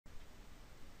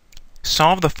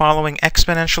Solve the following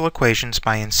exponential equations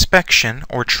by inspection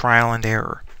or trial and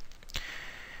error.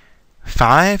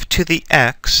 5 to the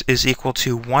x is equal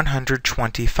to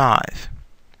 125.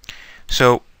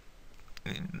 So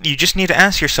you just need to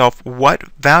ask yourself, what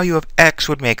value of x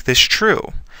would make this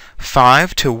true?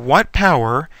 5 to what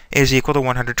power is equal to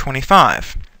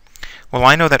 125? Well,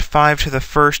 I know that 5 to the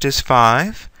first is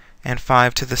 5, and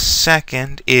 5 to the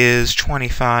second is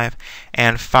 25,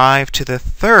 and 5 to the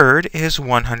third is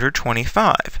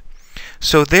 125.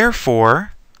 So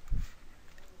therefore,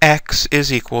 x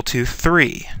is equal to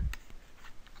 3.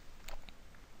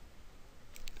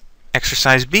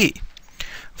 Exercise B.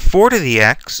 4 to the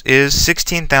x is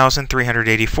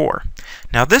 16,384.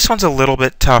 Now this one's a little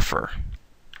bit tougher.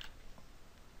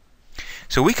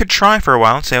 So we could try for a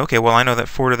while and say, okay, well, I know that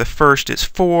 4 to the first is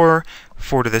 4,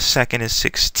 4 to the second is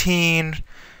 16,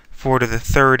 4 to the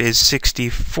third is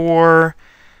 64,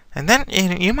 and then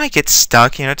you might get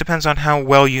stuck. It depends on how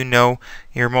well you know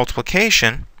your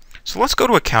multiplication. So let's go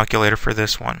to a calculator for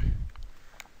this one.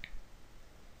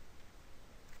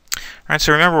 All right,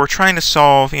 so remember, we're trying to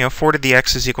solve, 4 to the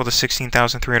x is equal to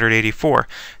 16,384.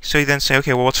 So you then say,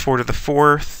 okay, well, what's 4 to the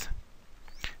fourth?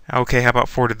 Okay, how about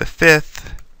 4 to the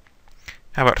fifth?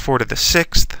 How about 4 to the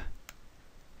sixth?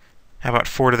 How about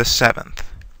 4 to the seventh?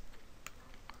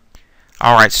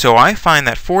 All right, so I find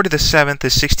that 4 to the seventh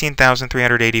is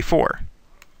 16,384.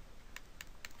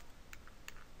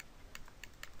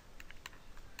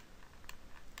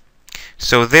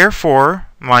 So therefore,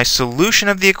 my solution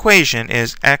of the equation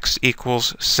is x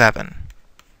equals 7.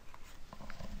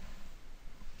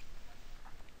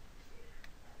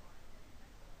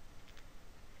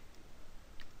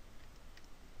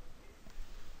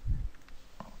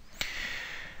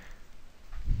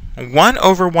 One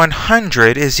over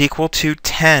 100 is equal to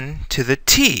 10 to the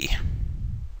t.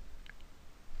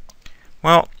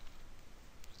 Well,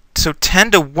 so 10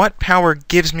 to what power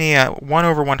gives me a 1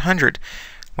 over 100?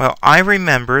 Well, I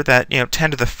remember that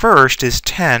 10 to the first is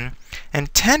 10,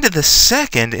 and 10 to the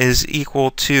second is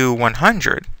equal to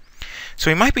 100.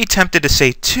 So we might be tempted to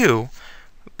say 2,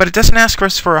 but it doesn't ask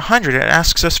us for 100, it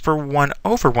asks us for 1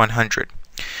 over 100.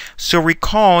 So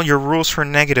recall, your rules for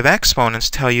negative exponents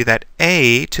tell you that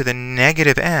a to the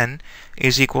negative n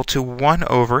is equal to 1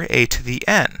 over a to the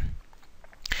n.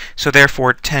 So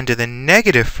therefore, 10 to the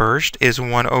negative first is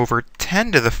 1 over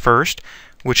 10 to the first,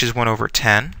 which is 1 over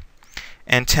 10.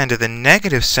 And 10 to the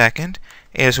negative second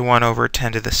is 1 over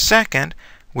 10 to the second,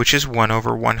 which is 1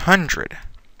 over 100.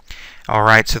 All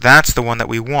right, so that's the one that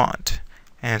we want.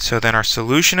 And so then our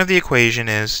solution of the equation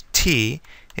is t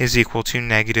is equal to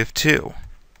negative 2.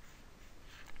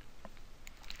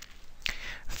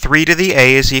 3 to the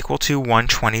a is equal to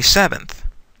 1/27th.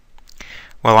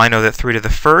 Well, I know that 3 to the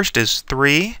first is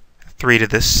 3, 3 to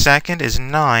the second is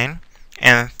 9,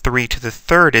 and 3 to the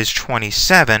third is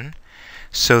 27.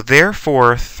 So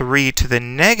therefore, 3 to the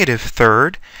negative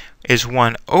third is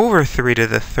 1 over 3 to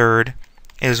the third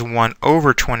is 1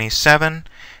 over 27.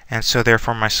 And so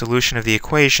therefore, my solution of the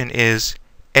equation is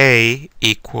a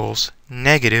equals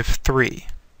negative 3.